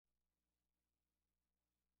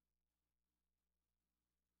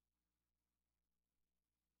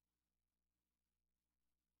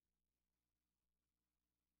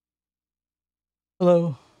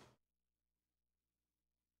Hello.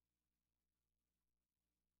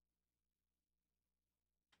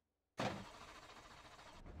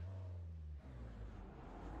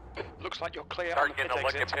 Looks like you're clear. Start getting a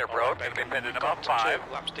look at pit road. Going to be pitted in about 5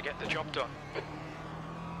 laps to get the job done.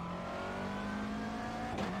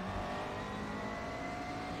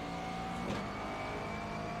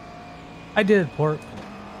 I did port.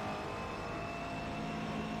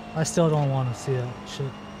 I still don't want to see that shit.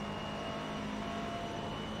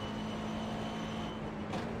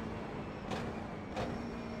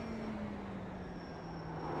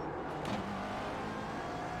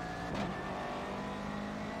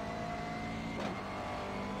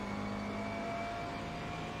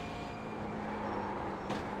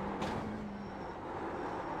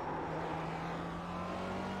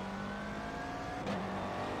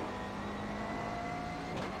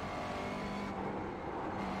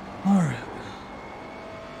 All right.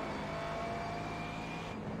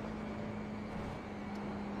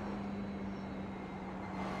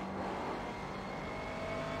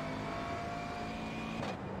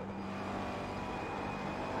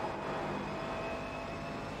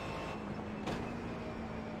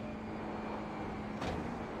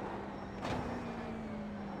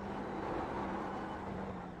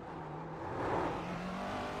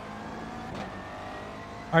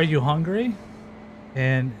 Are you hungry?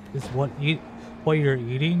 And is what you're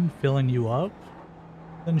eating filling you up?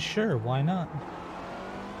 Then sure, why not?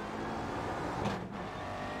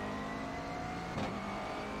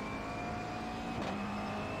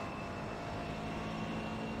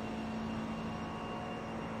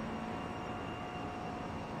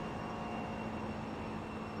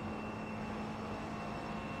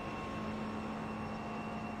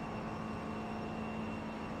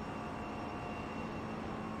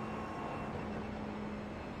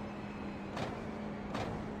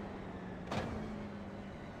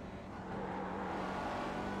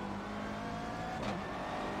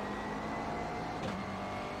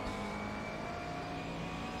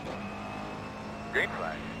 Green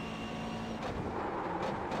flag.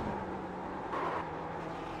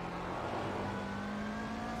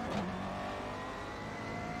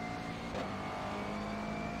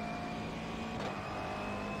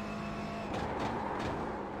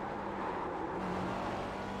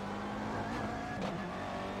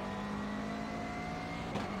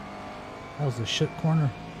 That was a shit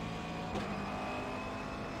corner.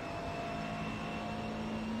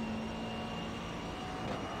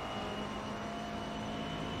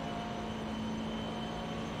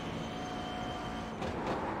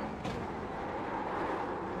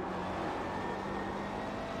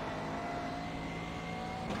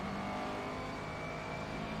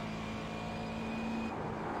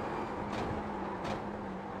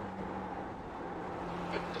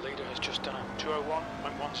 The leader has just done a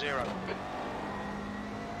 201.10.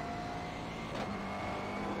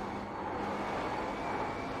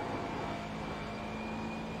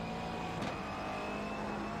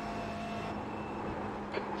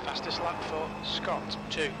 Fastest lap for Scott,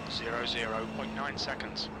 2:00.9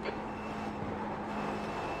 seconds.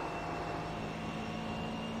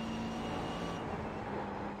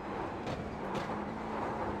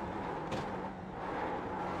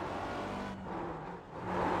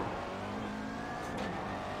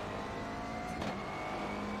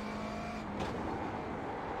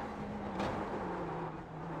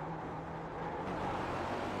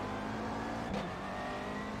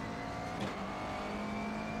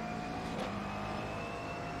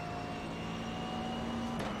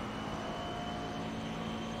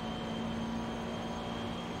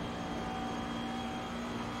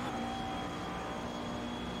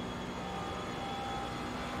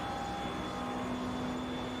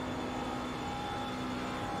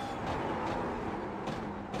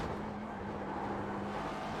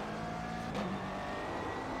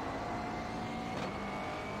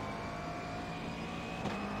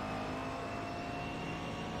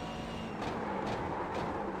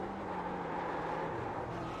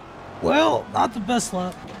 Well, not the best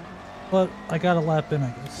lap, but I got a lap in, I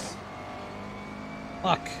guess.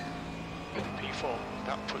 Fuck. P4,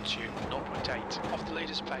 that puts you 0.8 off the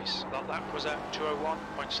leader's pace. That lap was at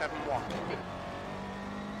 2:01.71.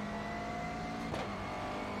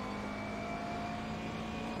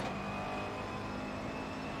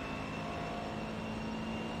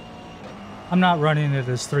 I'm not running it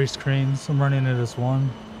as 3 screens. I'm running it as 1.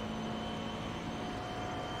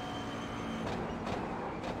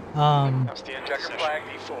 That's the end of the session,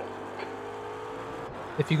 P4.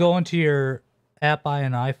 If you go into your app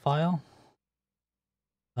INI file,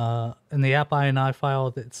 in the app INI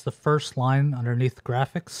file, it's the first line underneath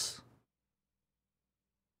graphics.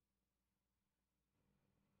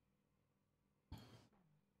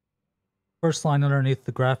 First line underneath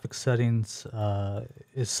the graphics settings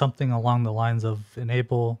is something along the lines of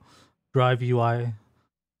enable drive UI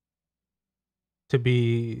to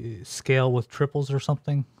be scale with triples or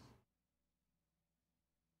something.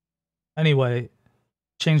 Anyway,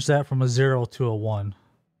 change that from a 0 to a 1.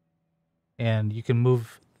 And you can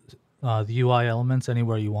move the UI elements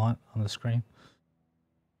anywhere you want on the screen.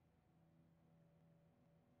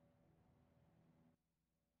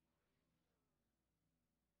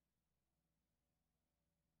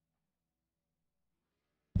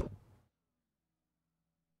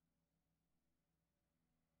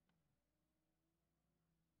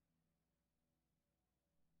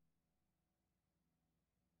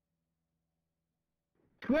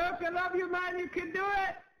 Look, I love you, man. You can do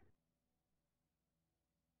it.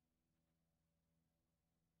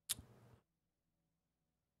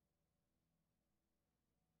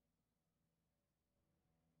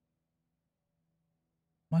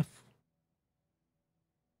 My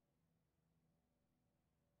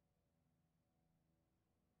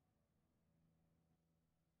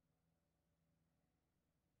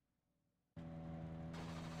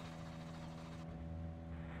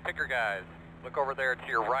Picker guys, look over there to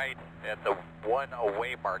your right at the one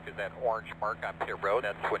away mark is that orange mark on pit road.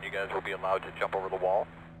 That's when you guys will be allowed to jump over the wall.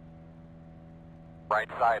 Right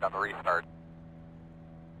side on the restart.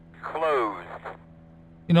 Closed.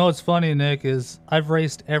 You know what's funny, Nick, is I've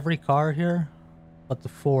raced every car here, but the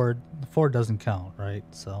Ford doesn't count, right?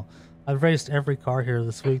 So I've raced every car here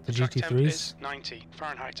this week, the Track temp GT3s. is 90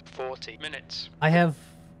 Fahrenheit, 40 minutes. I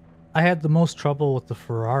had the most trouble with the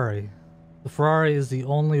Ferrari. The Ferrari is the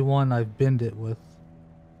only one I've binned it with.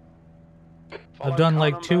 Follow I've done car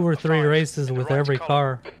like number 2 or 3 5 races in the with right every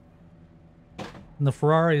column. car. And the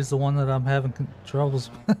Ferrari is the one that I'm having troubles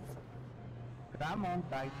with. Come on,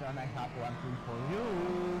 Tyson. I have one thing for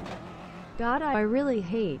you. God, I really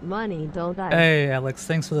hate money, don't I? Hey, Alex,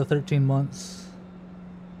 thanks for the 13 months.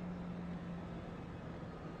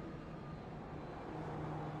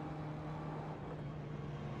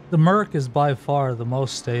 The Merc is by far the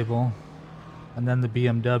most stable, and then the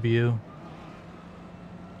BMW.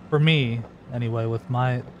 For me, anyway, with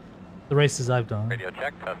the races I've done. Radio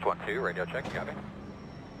check, test 1, 2, radio check, you got me.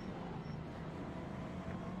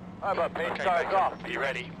 How about pace Okay, size Beckett, off? be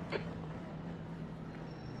ready.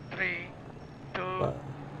 3, 2, But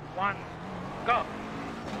 1, go.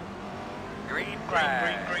 Green Green,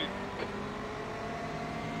 flag. green, green.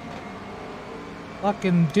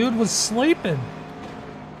 fucking dude was sleeping.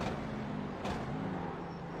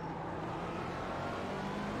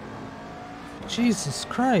 Jesus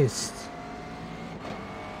Christ.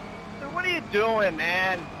 Dude, what are you doing,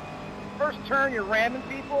 man? First turn, you're ramming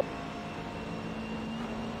people.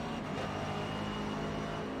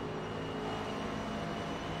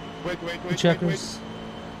 Wait. Checkers.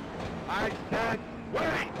 I said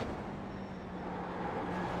wait.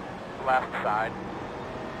 Left side.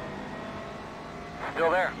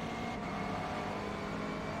 Still there.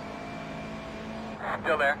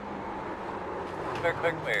 Still there. Clear,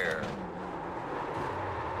 clear, clear.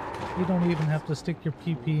 You don't even have to stick your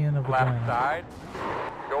PP in a Left vagina. side.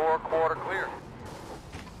 Door quarter clear.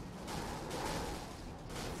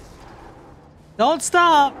 Don't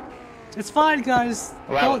stop. It's fine, guys.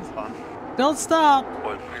 Well, that was fun. Don't stop.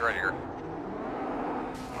 Was clear right here.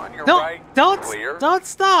 On your Don't right. don't Clear. don't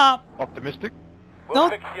stop. Optimistic. We'll don't-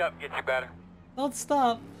 fix you up, get you better. Don't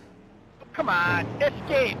stop. Come on,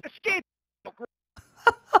 escape.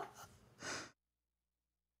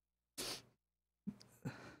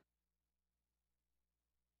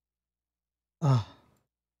 Ugh.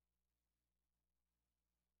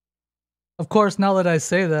 Of course, now that I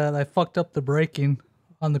say that, I fucked up the braking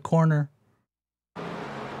on the corner.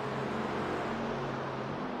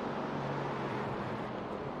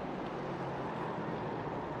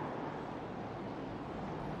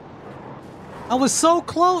 I was so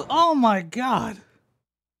close. Oh my god.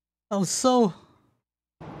 I was so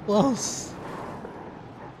close.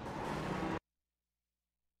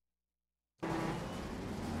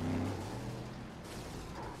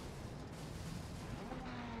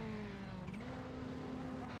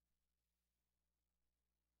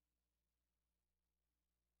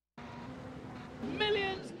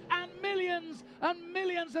 Millions and millions and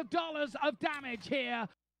millions of dollars of damage here.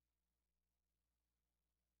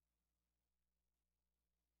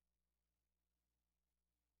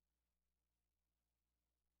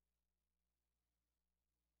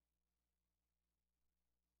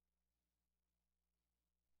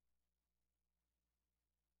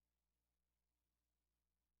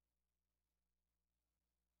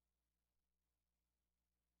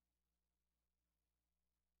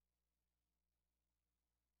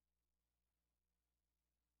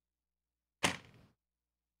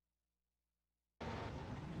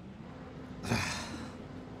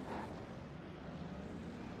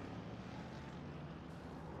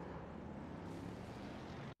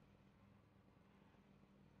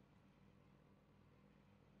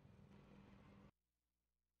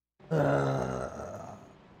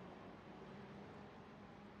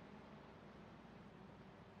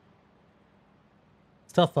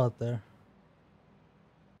 It's tough out there.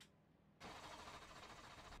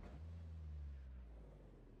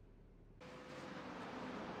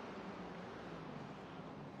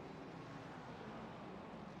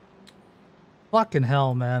 Fucking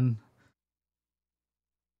hell, man.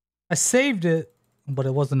 I saved it, but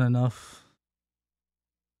it wasn't enough.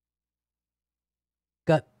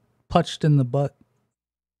 Got punched in the butt.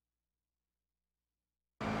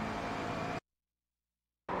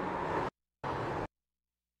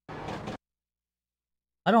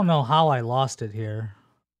 I don't know how I lost it here.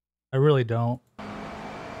 I really don't.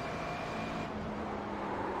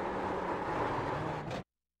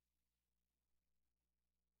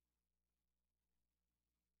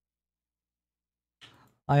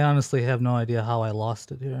 I honestly have no idea how I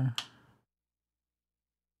lost it here.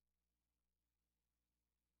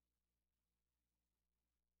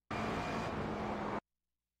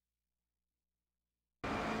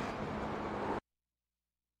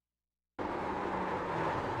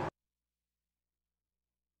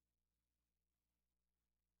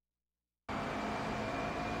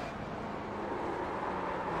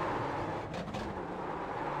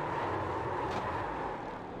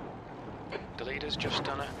 The leader's just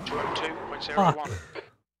done a 202.01. Fuck.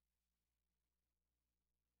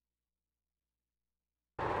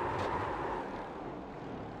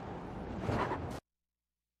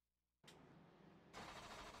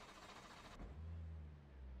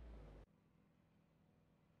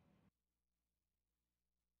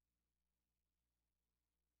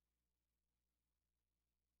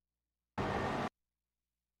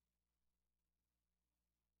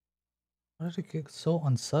 Why did it get so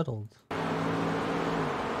unsettled?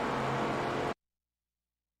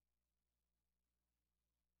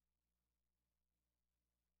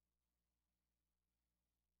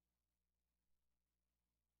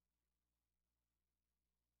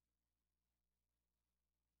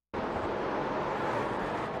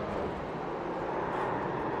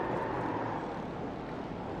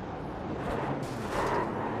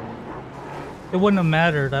 It wouldn't have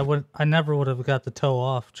mattered. I never would have got the toe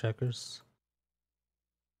off, Checkers.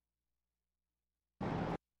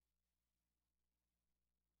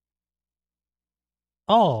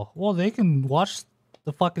 Oh, well, they can watch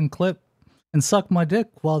the fucking clip and suck my dick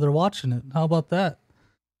while they're watching it. How about that?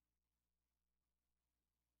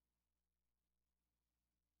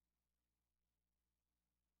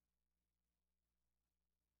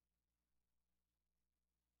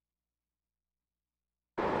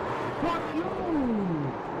 Fuck you!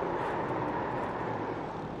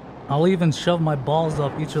 I'll even shove my balls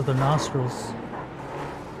up each of their nostrils.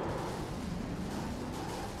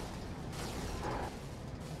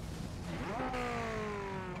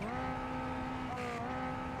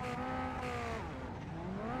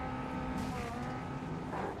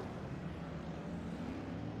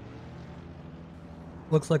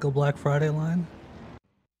 Looks like a Black Friday line.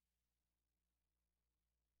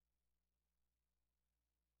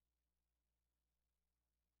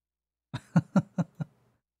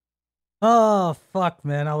 Oh, fuck,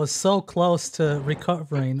 man. I was so close to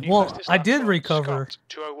recovering. Well, I did recover.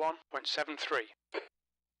 201.73.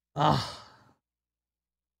 Ah.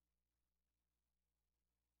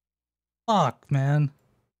 Fuck, man.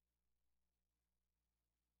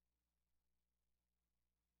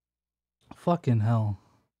 Fucking hell.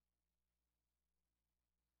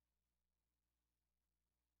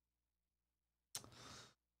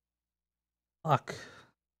 Fuck.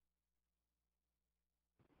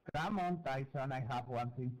 Come on, Tyson, I have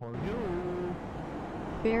one thing for you.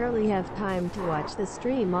 Barely have time to watch the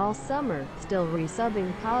stream all summer. Still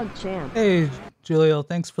resubbing PogChamp. Hey, Julio,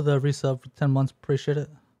 thanks for the resub for 10 months. Appreciate it.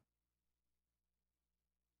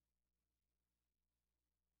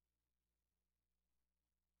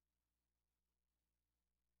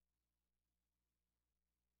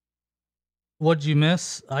 What'd you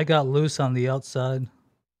miss? I got loose on the outside.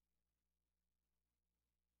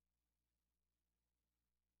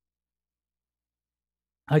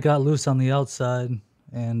 I got loose on the outside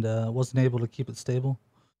and wasn't able to keep it stable.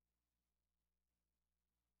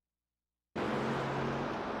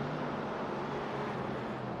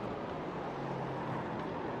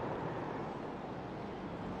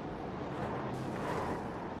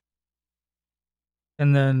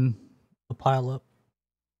 And then a pile up.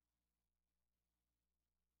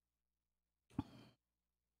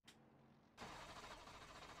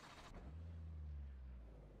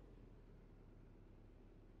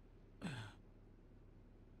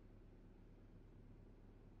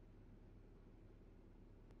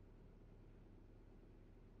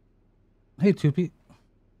 Hey, Tupi.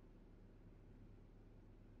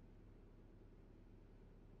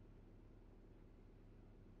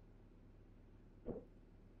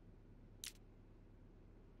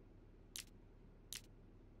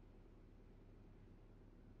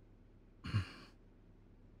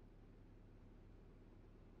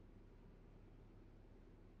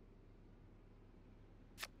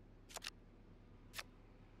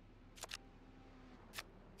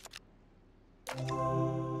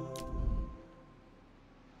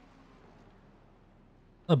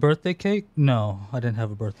 A birthday cake? No, I didn't have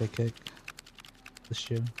a birthday cake this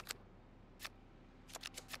year.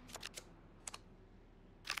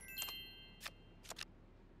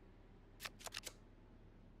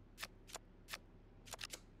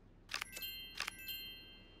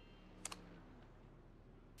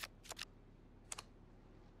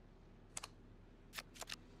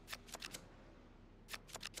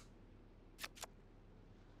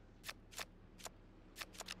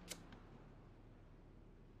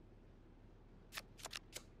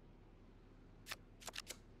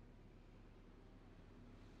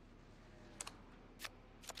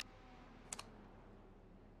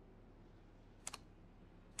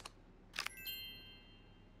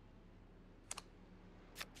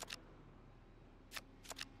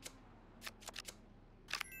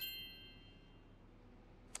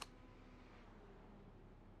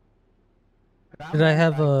 Did I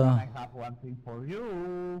have a? I have one thing for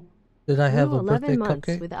you. Did I have Ooh, a birthday 11 months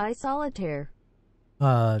cupcake? with iSolitaire.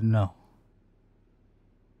 No.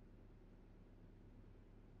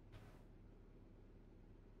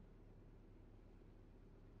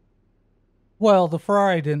 Well, the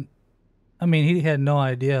Ferrari didn't. I mean, he had no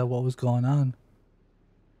idea what was going on.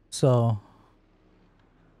 So,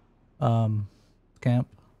 camp.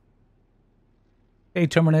 Hey,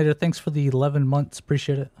 Terminator, thanks for the 11 months.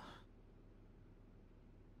 Appreciate it.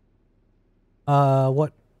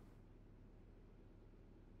 What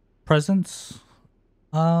presents?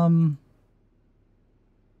 Donations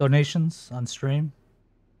on stream.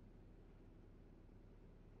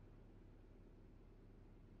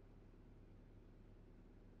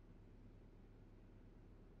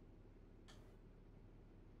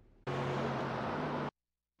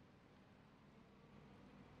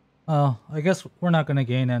 Oh, I guess we're not going to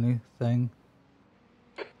gain anything.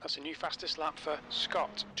 That's a new fastest lap for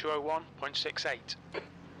Scott, 201.68.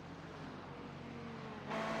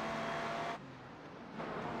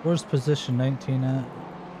 Where's position 19 at?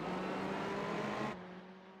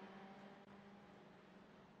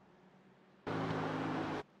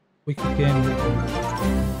 We could gain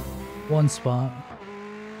one spot.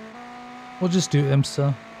 We'll just do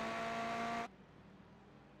IMSA.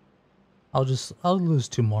 I'll lose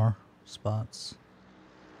 2 more spots.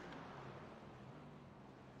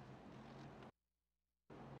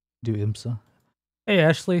 Do IMSA. Hey,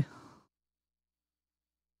 Ashley.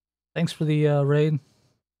 Thanks for the raid.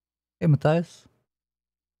 Hey, Matthias.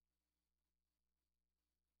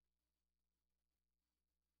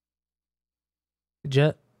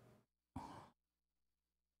 Jet.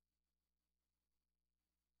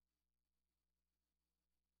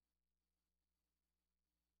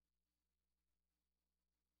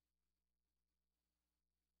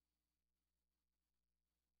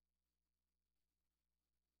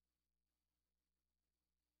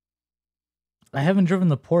 I haven't driven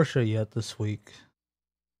the Porsche yet this week.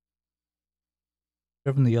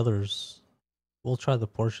 Driven the others. We'll try the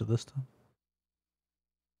Porsche this time.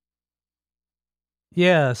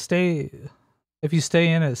 Yeah, stay. If you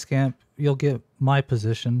stay in it, Scamp, you'll get my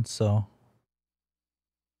position, so.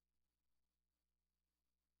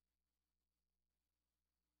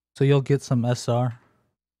 So you'll get some SR.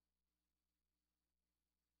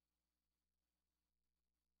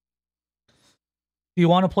 Do you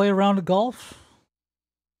want to play a round of golf?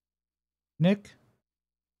 Nick?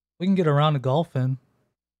 We can get a round of golf in.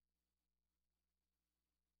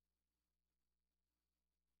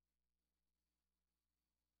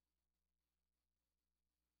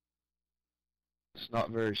 It's not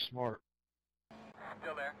very smart.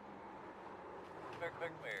 Still there. Clear,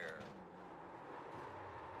 clear, clear.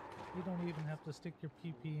 You don't even have to stick your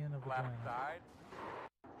PP in a Left vagina. side.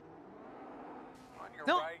 On your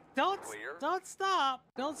Don't, right. Clear. don't stop.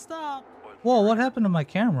 Don't stop. Whoa, what happened to my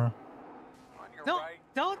camera? On your right.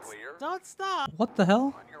 Clear. Don't stop. What the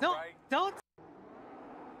hell? On your right. Don't.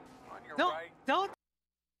 On your right. Don't.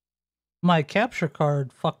 My capture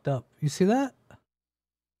card fucked up. You see that?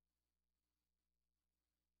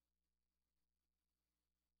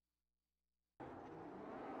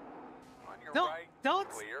 On your right.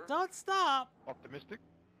 Clear. Don't stop. Optimistic?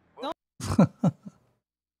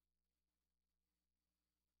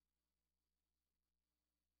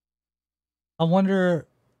 I wonder,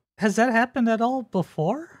 has that happened at all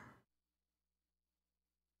before?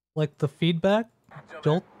 Like the feedback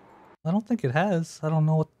jolt? I don't think it has. I don't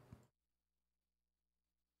know what.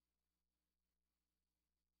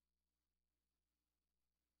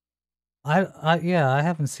 Yeah, I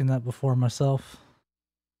haven't seen that before myself.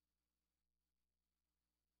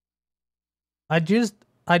 I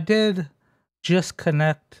did just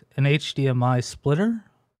connect an HDMI splitter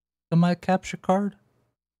to my capture card.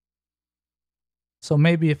 So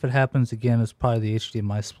maybe if it happens again, it's probably the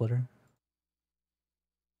HDMI splitter.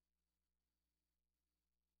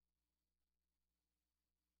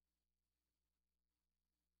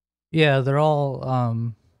 Yeah, they're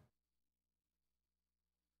all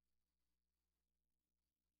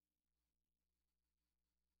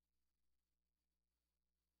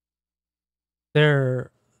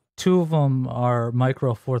they're two of them are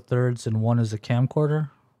micro four thirds and one is a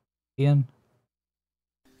camcorder. Ian.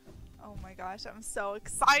 Oh my gosh, I'm so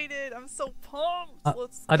excited. I'm so pumped.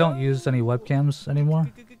 Let's I don't use any webcams anymore.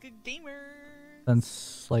 Gamers.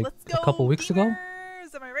 Since like a couple weeks ago.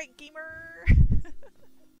 Am I right, gamer?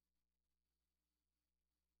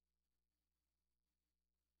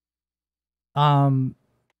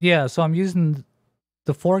 Yeah, so I'm using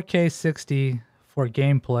the 4K 60 for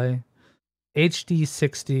gameplay, HD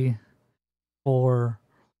 60 for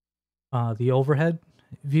the overhead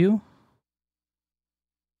view,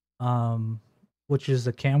 which is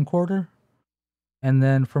a camcorder, and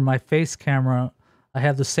then for my face camera, I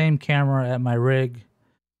have the same camera at my rig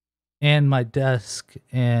and my desk,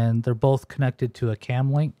 and they're both connected to a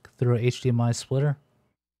cam link through a HDMI splitter.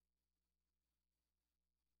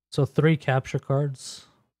 So 3 capture cards,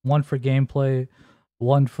 one for gameplay,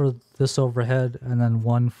 one for this overhead, and then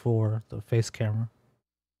one for the face camera.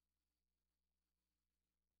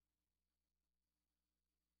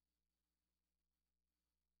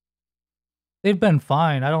 They've been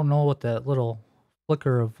fine. I don't know what that little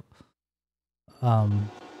flicker of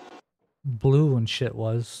blue and shit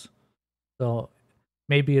was. So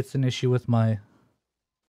maybe it's an issue with my